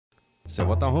Se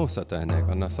watahosata ne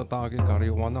Kanehsatà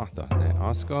karjuwanahta ne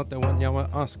aska te wanyawa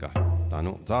aska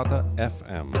tanu zata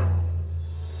FM.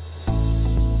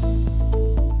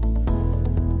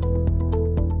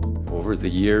 Over the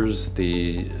years,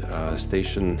 the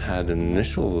station had an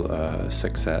initial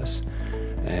success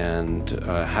and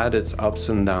had its ups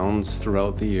and downs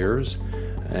throughout the years.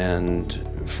 And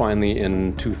finally,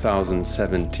 in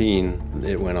 2017,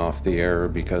 it went off the air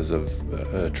because of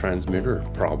a transmitter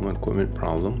problem, equipment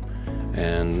problem,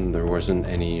 and there wasn't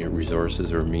any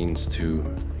resources or means to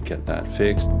get that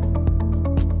fixed.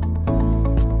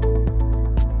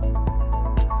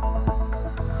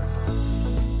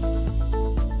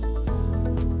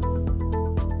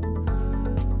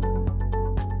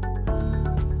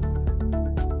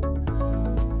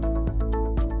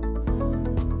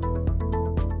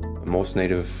 Most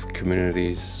Native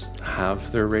communities have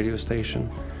their radio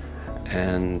station,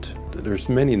 and there's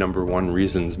many number one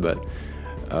reasons, but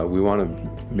we want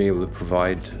to be able to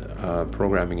provide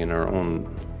programming in our own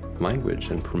language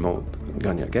and promote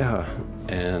Kanehsatà,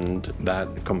 and that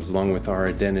comes along with our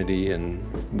identity, and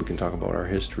we can talk about our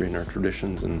history and our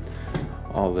traditions and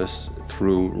all this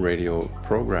through radio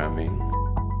programming.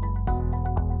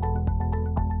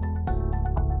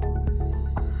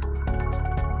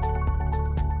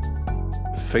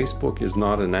 Facebook is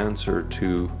not an answer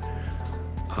to,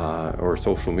 or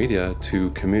social media, to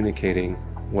communicating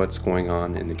what's going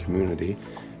on in the community.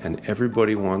 And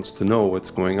everybody wants to know what's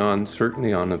going on,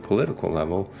 certainly on a political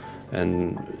level,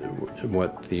 and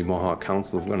what the Mohawk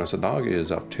Council of Kanehsatà is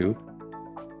up to.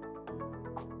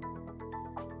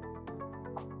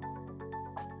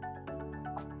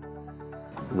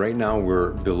 Right now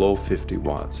we're below 50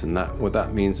 watts, and what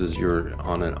that means is you're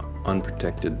on an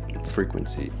unprotected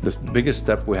frequency. The biggest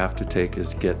step we have to take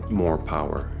is get more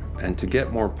power. And to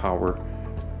get more power,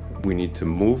 we need to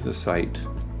move the site,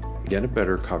 get a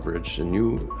better coverage, a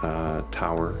new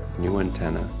tower, new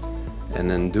antenna,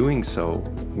 and in doing so,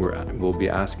 we'll be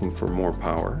asking for more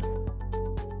power.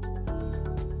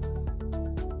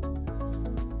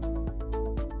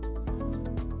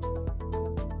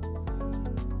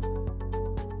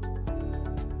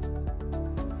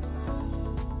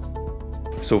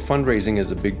 So fundraising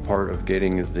is a big part of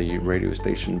getting the radio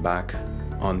station back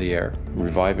on the air,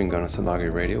 reviving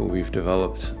Kanehsatà Radio. We've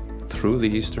developed through the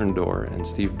Eastern Door and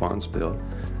Steve Bonspiel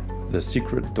the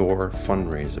Secret Door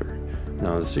fundraiser.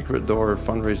 Now the Secret Door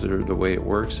fundraiser, the way it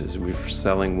works is we're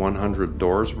selling 100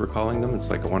 doors, we're calling them. It's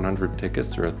like 100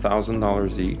 tickets, they're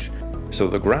 $1,000 each. So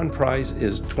the grand prize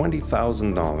is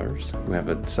 $20,000. We have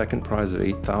a second prize of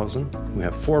 $8,000. We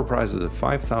have 4 prizes of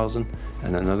 $5,000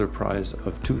 and another prize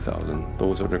of $2,000.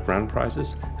 Those are the grand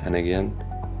prizes. And again,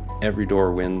 every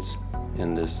door wins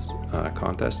in this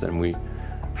contest. And we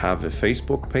have a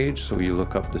Facebook page, so you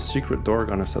look up the Secret Door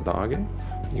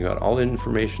Kanehsatà. You got all the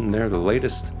information there. The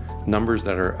latest numbers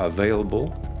that are available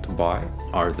to buy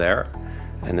are there,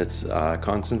 and it's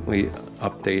constantly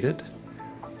updated.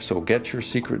 So get your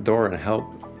secret door and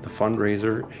help the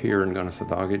fundraiser here in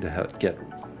Kanehsatà to get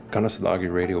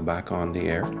Kanehsatà Radio back on the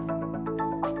air.